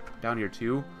down here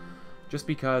too. Just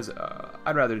because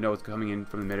I'd rather know what's coming in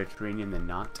from the Mediterranean than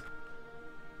not.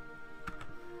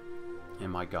 And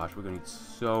my gosh, we're going to need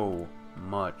so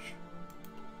much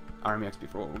Army XP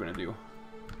for what we're going to do.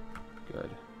 Good.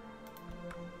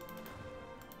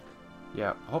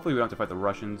 Yeah, hopefully we don't have to fight the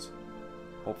Russians.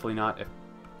 Hopefully not.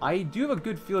 I do have a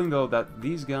good feeling, though, that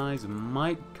these guys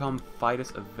might come fight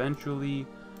us eventually.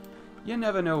 You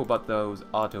never know about those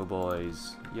Otto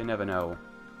boys. You never know.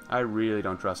 I really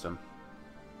don't trust them.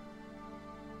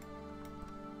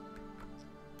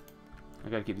 I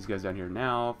gotta keep these guys down here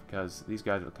now, because these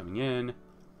guys are coming in.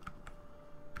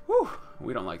 Whew!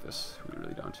 We don't like this. We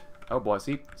really don't. Oh boy,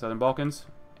 see? Southern Balkans.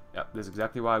 Yep, this is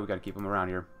exactly why we gotta keep them around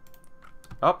here.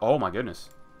 Oh my goodness.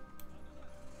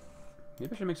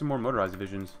 Maybe I should make some more motorized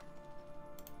divisions.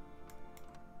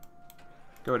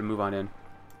 Go ahead and move on in.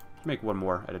 Make one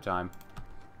more at a time.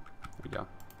 There we go.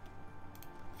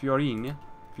 Fiorenna.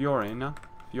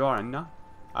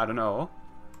 I don't know.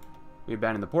 We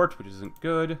abandoned the port, which isn't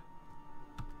good.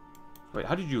 Wait,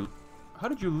 how did you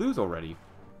lose already?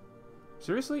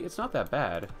 Seriously? It's not that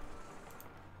bad.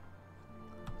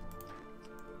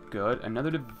 Good.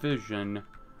 Another division.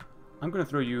 I'm going to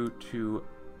throw you to...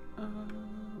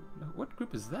 what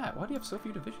group is that? Why do you have so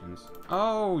few divisions?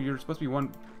 Oh, you're supposed to be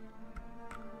one...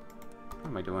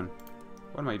 What am I doing?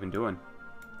 What am I even doing?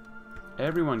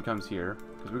 Everyone comes here,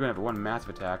 because we're going to have one massive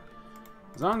attack.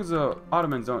 As long as the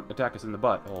Ottomans don't attack us in the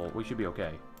butthole, we should be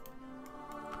okay.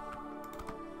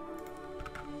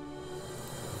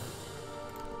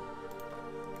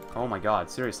 Oh my god,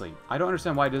 seriously. I don't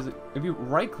understand why it doesn't... If you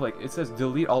right-click, it says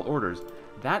delete all orders.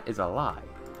 That is a lie.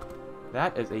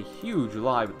 That is a huge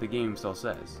lie, but the game still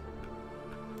says.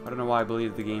 I don't know why I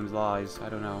believe the game's lies. I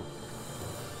don't know.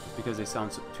 It's because they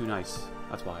sound too nice.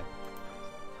 That's why.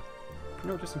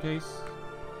 You know, just in case.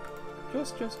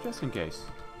 Just in case.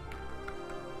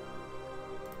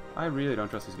 I really don't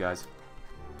trust these guys.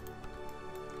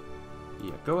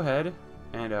 Yeah, go ahead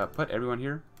and put everyone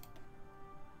here.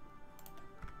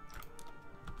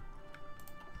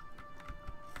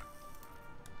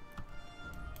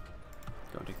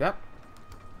 Go and take that.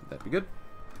 That'd be good.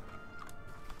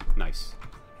 Nice.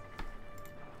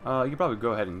 You could probably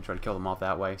go ahead and try to kill them off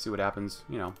that way. See what happens.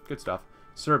 You know, good stuff.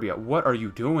 Serbia, what are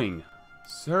you doing?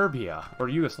 Serbia or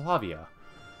Yugoslavia?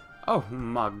 Oh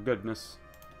my goodness.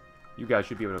 You guys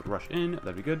should be able to rush in.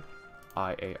 That'd be good.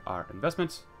 IAR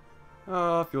investments.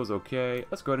 Feels okay.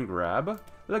 Let's go ahead and grab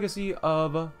Legacy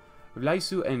of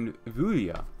Vlaisu and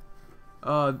Vulia.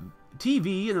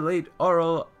 TV and the late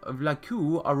Aurel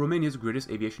Vlaicu are Romania's greatest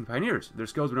aviation pioneers. Their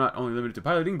skills were not only limited to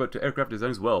piloting, but to aircraft design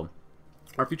as well.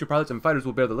 Our future pilots and fighters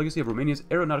will bear the legacy of Romania's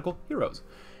aeronautical heroes.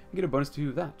 And get a bonus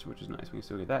to that, which is nice. We can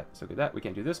still get that, still get that. We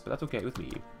can't do this, but that's okay with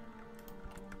me.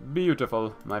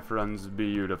 Beautiful, my friends,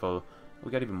 beautiful.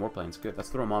 We got even more planes. Good, let's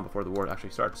throw them on before the war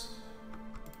actually starts.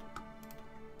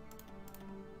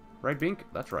 Right, Bink?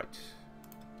 That's right.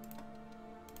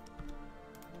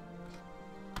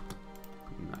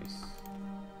 Nice.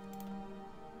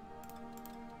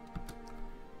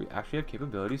 We actually have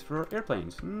capabilities for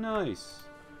airplanes. Nice.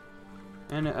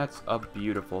 And that's a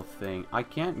beautiful thing. I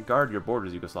can't guard your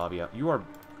borders, Yugoslavia. You are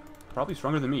probably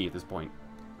stronger than me at this point.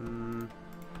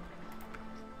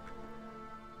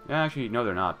 Yeah, actually, no,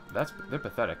 they're not. They're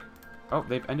pathetic. Oh,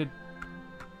 they've ended.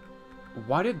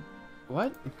 Why did?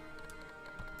 What?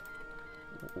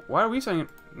 Why are we signing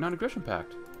a non-aggression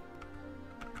pact?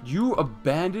 You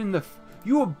abandoned the.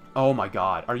 Oh my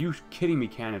God! Are you kidding me,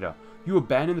 Canada? You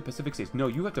abandoned the Pacific states. No,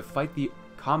 you have to fight the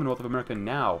Commonwealth of America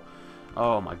now.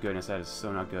 Oh my goodness, that is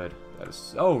so not good. That is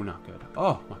so not good.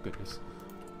 Oh my goodness.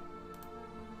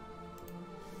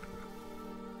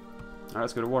 Alright,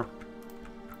 let's go to war.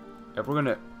 If we're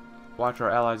gonna watch our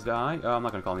allies die, I'm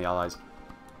not gonna call them the allies.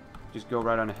 Just go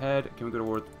right on ahead. Can we go to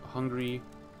war with Hungary?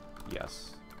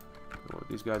 Yes. Go with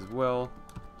these guys as well.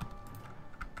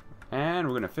 And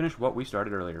we're gonna finish what we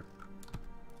started earlier.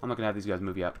 I'm not gonna have these guys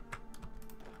move yet.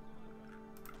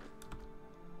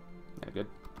 Yeah, good.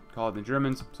 Call it the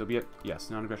Germans, so be it. Yes,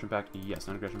 non-aggression pact. Yes,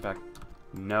 non-aggression pact.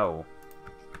 No.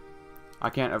 I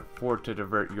can't afford to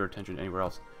divert your attention anywhere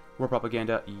else. War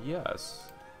propaganda.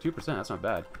 Yes. 2%, that's not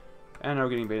bad. And now we're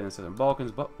getting invaded in the Southern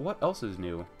Balkans, but what else is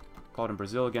new? Called in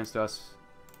Brazil against us.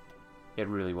 It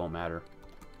really won't matter.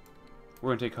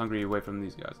 We're going to take Hungary away from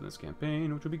these guys in this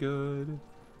campaign, which will be good.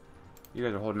 You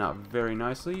guys are holding out very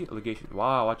nicely. Legation.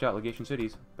 Wow, watch out, legation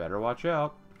cities. Better watch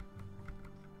out.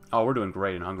 Oh, we're doing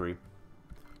great in Hungary.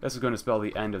 This is going to spell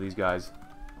the end of these guys.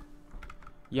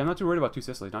 Yeah, I'm not too worried about Two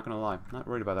Sicilies, not going to lie. Not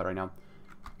worried about that right now.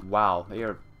 Wow, they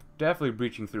are definitely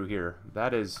breaching through here.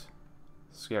 That is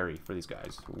scary for these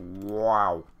guys.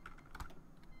 Wow.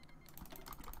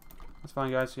 That's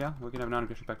fine, guys. Yeah, we can have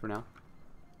non-aggression pact for now.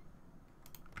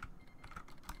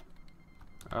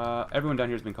 Everyone down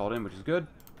here has been called in, which is good.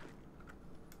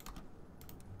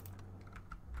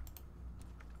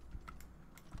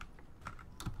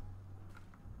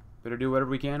 Better do whatever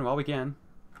we can while we can.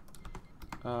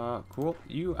 Cool.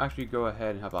 You actually go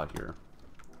ahead and help out here.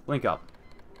 Link up.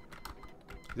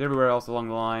 Because everywhere else along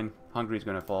the line, Hungary's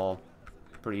going to fall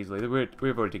pretty easily.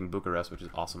 We've already taken Bucharest, which is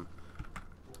awesome.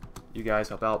 You guys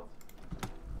help out.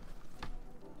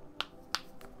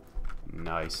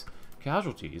 Nice.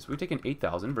 Casualties. We've taken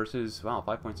 8,000 versus, wow,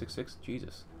 5.66.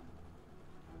 Jesus.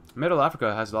 Middle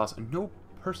Africa has lost no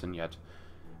person yet.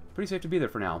 Pretty safe to be there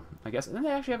for now, I guess. And then they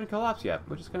actually haven't collapsed yet,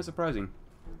 which is kind of surprising.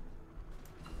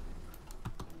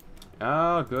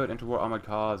 Oh, good. Interwar armored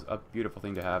cause. A beautiful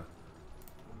thing to have.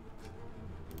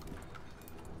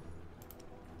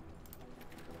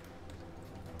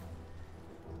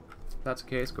 If that's the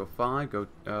case, go 5. Go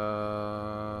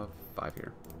 5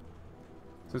 here.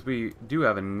 Since we do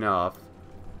have enough.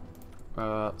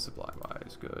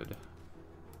 Supply-wise, good.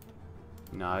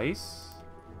 Nice.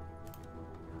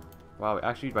 Wow,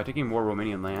 actually, by taking more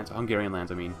Romanian lands, Hungarian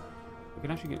lands, I mean, we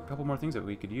can actually get a couple more things that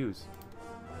we could use.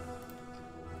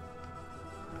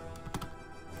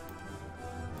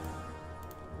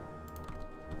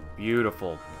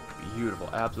 Beautiful. Beautiful.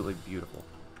 Absolutely beautiful.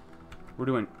 We're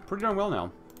doing pretty darn well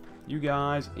now. You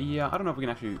guys, yeah, I don't know if we can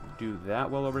actually do that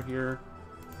well over here.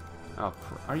 Oh,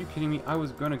 are you kidding me? I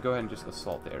was going to go ahead and just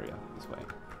assault the area this way.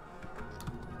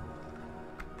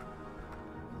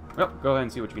 Well, go ahead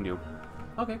and see what you can do.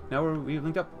 Okay, now we've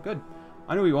linked up. Good.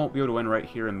 I know we won't be able to win right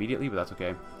here immediately, but that's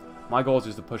okay. My goal is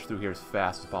just to push through here as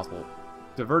fast as possible.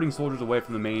 Diverting soldiers away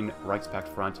from the main Reichspakt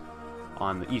front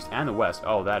on the east and the west.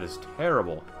 Oh, that is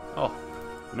terrible. Oh,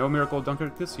 no miracle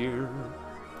Dunkirk this year.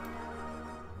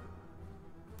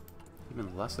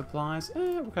 Even less supplies?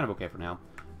 We're kind of okay for now.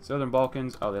 Southern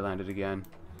Balkans. Oh, they landed again.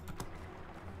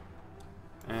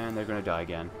 And they're going to die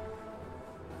again.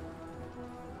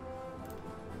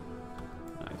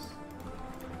 Nice.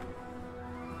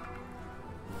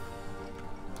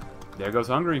 There goes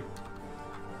Hungary.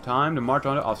 Time to march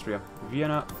on to Austria.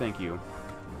 Vienna, thank you.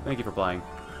 Thank you for playing.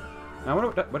 Now, I wonder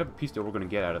what type of peace deal we're going to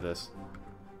get out of this.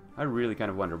 I really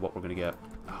kind of wonder what we're going to get.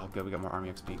 Oh, good. We got more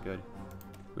army XP. Good.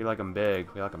 We like them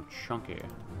big. We like them chunky.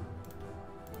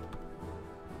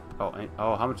 Oh,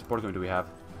 oh, how much support equipment do we have?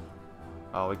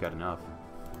 Oh, we got enough.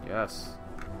 Yes.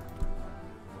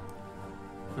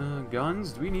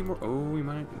 Guns? Do we need more? Oh, we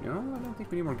might. No, I don't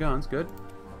think we need more guns. Good.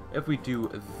 If we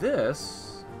do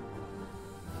this...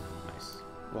 Nice.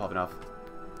 We'll have enough.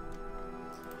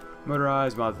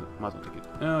 Motorized, might as well take it.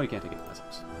 No, you can't take it. That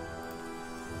sucks.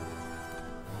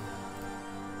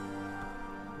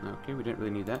 Okay, we didn't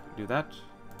really need that. Do that.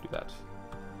 Do that.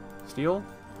 Steel?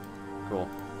 Cool.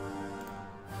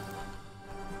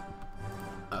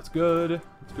 That's good.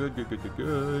 That's good, good, good, good,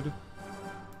 good.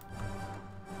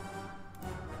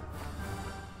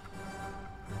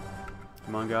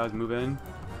 Come on, guys, move in.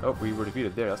 Oh, we were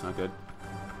defeated there. That's not good.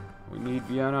 We need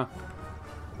Vienna.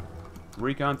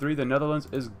 Recon 3, the Netherlands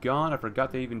is gone. I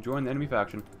forgot they even joined the enemy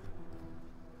faction.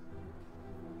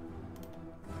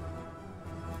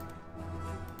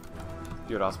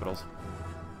 Dude, hospitals.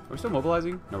 Are we still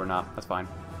mobilizing? No, we're not. That's fine.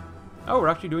 Oh, we're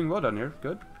actually doing well down here.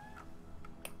 Good.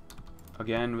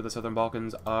 Again with the Southern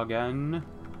Balkans. Again.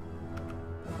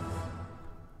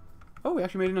 Oh, we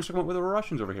actually made an encirclement with the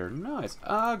Russians over here. Nice.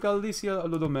 Ah, Galicia,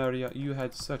 Ludomeria. You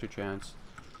had such a chance.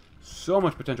 So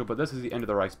much potential, but this is the end of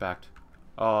the Reichspakt.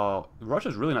 Oh,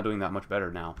 Russia's really not doing that much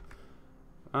better now.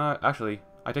 Actually,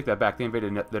 I take that back. They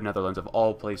invaded the Netherlands of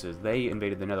all places. They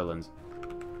invaded the Netherlands.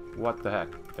 What the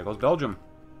heck? There goes Belgium.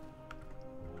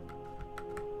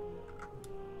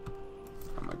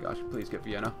 Oh my gosh, please get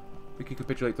Vienna. We can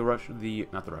capitulate the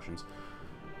not the Russians.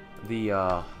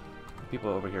 The people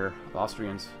over here, the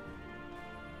Austrians.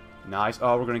 Nice.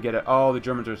 Oh, we're gonna get it. Oh, the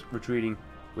Germans are retreating.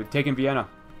 We've taken Vienna.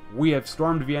 We have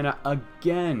stormed Vienna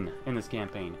again in this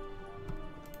campaign.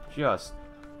 Just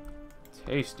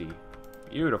tasty.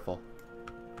 Beautiful.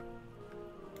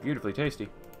 Beautifully tasty.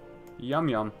 Yum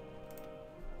yum.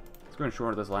 Let's go and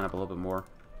shorten this lineup a little bit more.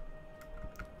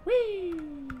 Whee!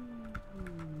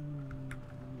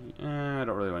 I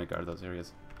don't really want to guard those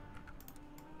areas.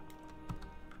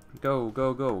 Go,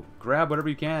 go, go. Grab whatever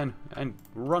you can and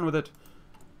run with it.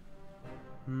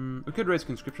 We could raise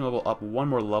conscription level up one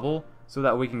more level so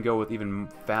that we can go with even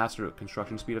faster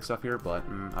construction speed of stuff here, but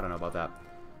I don't know about that.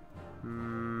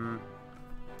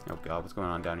 Oh god, what's going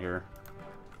on down here?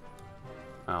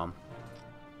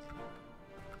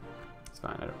 It's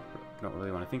fine. I don't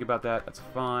really want to think about that. That's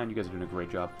fine. You guys are doing a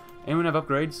great job. Anyone have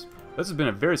upgrades? This has been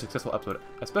a very successful episode,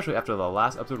 especially after the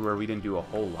last episode where we didn't do a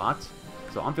whole lot.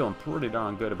 So I'm feeling pretty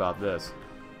darn good about this.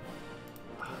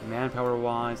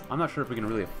 Manpower-wise, I'm not sure if we can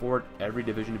really afford every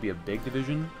division to be a big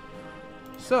division.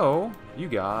 So, you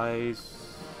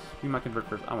guys... You might convert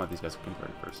first. I want these guys to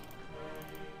convert first.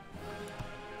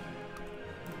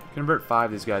 Convert 5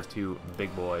 of these guys to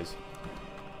big boys.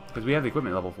 Because we have the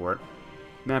equipment level for it.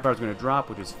 Manpower's going to drop,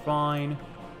 which is fine.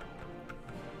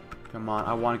 Come on,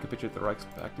 I want to capitulate the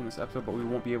Reichspakt in this episode, but we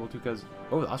won't be able to because...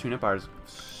 Oh, the Austrian Empire is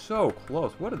so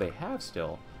close. What do they have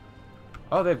still?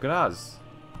 Oh, they have Graz.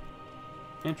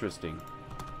 Interesting.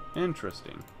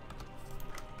 Interesting.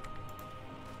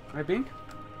 Right, Bink?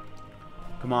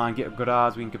 Come on, get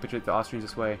Graz. We can capitulate the Austrians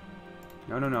this way.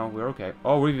 No, no, no. We're okay.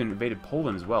 Oh, we've even invaded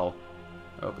Poland as well.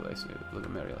 Okay, I see.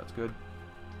 Little that's good.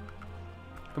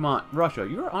 Come on, Russia.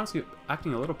 You're honestly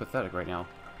acting a little pathetic right now.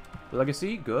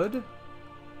 Legacy, good.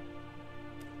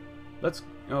 Let's...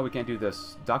 Oh, we can't do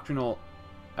this. Doctrinal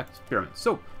experiments.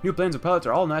 So, new plans and pilots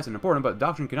are all nice and important, but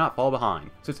doctrine cannot fall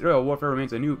behind. Since aerial warfare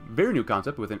remains a very new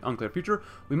concept with an unclear future,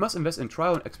 we must invest in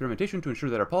trial and experimentation to ensure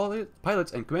that our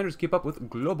pilots and commanders keep up with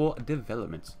global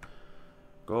developments.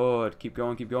 Good. Keep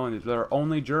going, keep going. These are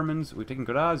only Germans. We've taken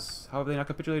Graz. How have they not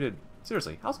capitulated?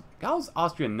 Seriously, how's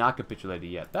Austria not capitulated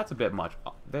yet? That's a bit much.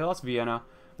 They lost Vienna.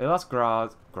 They lost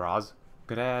Graz,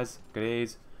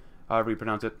 however you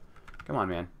pronounce it. Come on,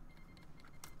 man.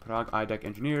 Prague IDEC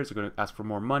engineers are going to ask for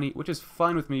more money, which is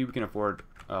fine with me. We can afford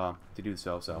to do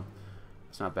so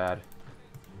it's not bad.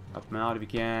 Help them out if you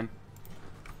can.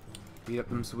 Beat up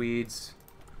them Swedes.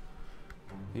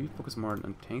 Maybe focus more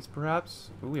on tanks, perhaps.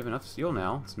 Oh, we have enough steel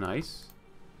now. It's nice.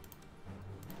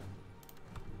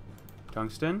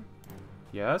 Tungsten.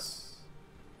 Yes.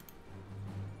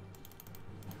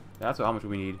 That's how much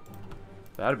we need.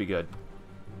 That'd be good.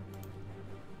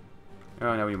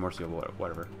 Oh, now we need more steel,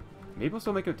 whatever. Maybe we'll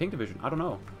still make a tank division. I don't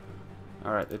know.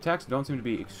 Alright, the attacks don't seem to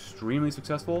be extremely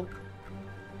successful.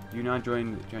 Yunnan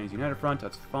joined the Chinese United Front.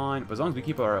 That's fine. But as long as we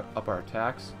keep up our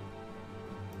attacks,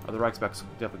 the Reichspak's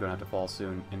definitely going to have to fall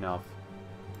soon enough.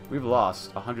 We've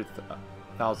lost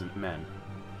 100,000 men.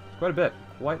 Quite a bit.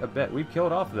 Quite a bit. We've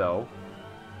killed off, though,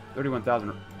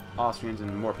 31,000 Austrians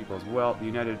and more people as well. The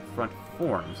United Front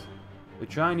forms. The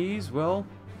Chinese, well...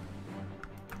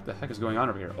 What the heck is going on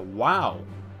over here? Oh, wow!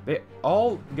 They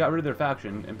all got rid of their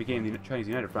faction and became the Chinese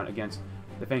United Front against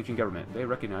the Fangqing government. They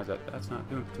recognize that that's not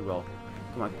doing too well.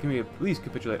 Come on, can we please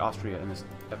capitulate Austria in this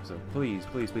episode? Please,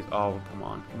 please, please. Oh, come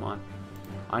on, come on.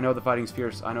 I know the fighting's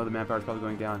fierce. I know the manpower is probably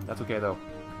going down. That's okay, though.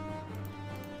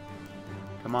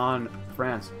 Come on,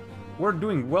 France. We're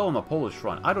doing well on the Polish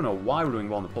front. I don't know why we're doing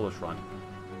well on the Polish front.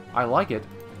 I like it.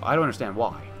 I don't understand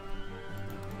why.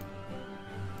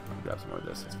 I'll grab some more of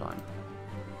this. It's fine.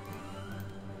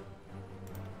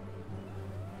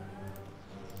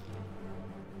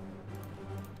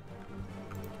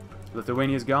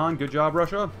 Lithuania's gone. Good job,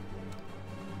 Russia.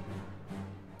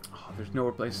 Oh, there's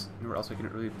nowhere else I can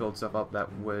really build stuff up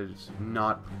that was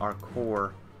not our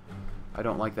core. I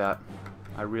don't like that.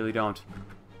 I really don't.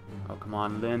 Oh, come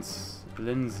on, Linz.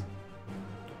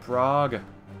 Prague.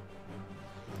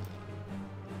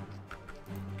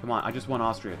 Come on, I just want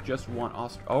Austria. Just want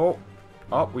Austria. Oh,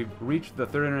 we've reached the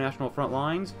 3rd International front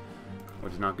lines,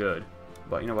 which is not good.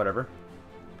 But, you know, whatever.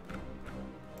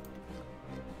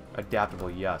 Adaptable,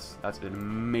 yes. That's an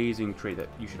amazing trait that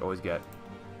you should always get.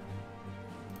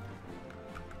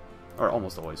 Or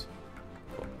almost always.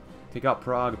 Cool. Take out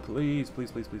Prague, please,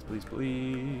 please, please, please, please,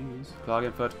 please.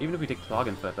 Klagenfurt. Even if we take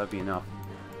Klagenfurt, that'd be enough.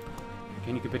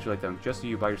 Can you capitulate them? Just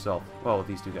you by yourself. Well,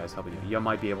 these two guys helping you. You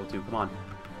might be able to. Come on.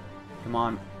 Come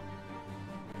on.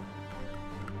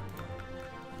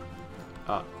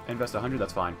 Invest 100,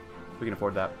 that's fine. We can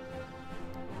afford that.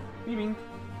 Beaming.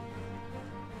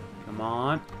 Come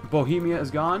on. Bohemia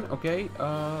is gone. Okay.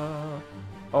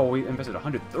 Oh, we invested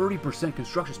 130%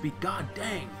 construction speed. God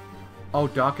dang. Oh,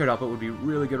 dockyard output would be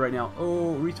really good right now.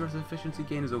 Oh, resource efficiency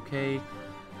gain is okay.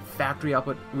 Factory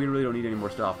output, we really don't need any more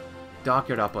stuff.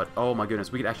 Dockyard output. Oh my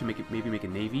goodness, we could actually maybe make a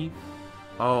navy.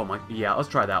 Oh my, yeah, let's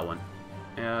try that one.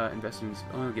 Invest in.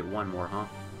 I'm gonna get one more, huh?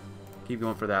 Keep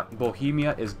going for that.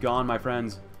 Bohemia is gone, my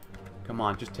friends. Come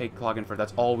on, just take Klagenfurt.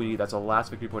 That's all we need. That's the last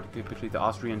victory point to capitulate the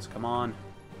Austrians. Come on.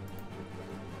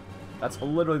 That's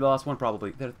literally the last one,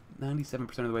 probably. They're 97%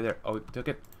 of the way there. Oh, took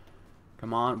it.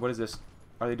 Come on. What is this?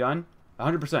 Are they done?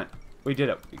 100%. We did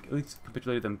it. We at least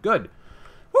capitulated them. Good.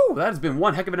 Woo! That has been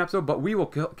one heck of an episode, but we will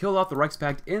kill off the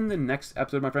Reichspakt in the next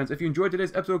episode, my friends. If you enjoyed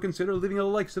today's episode, consider leaving a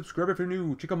like, subscribe if you're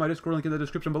new. Check out my Discord link in the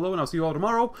description below, and I'll see you all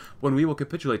tomorrow when we will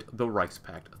capitulate the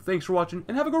Reichspakt. Thanks for watching,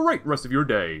 and have a great rest of your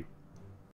day.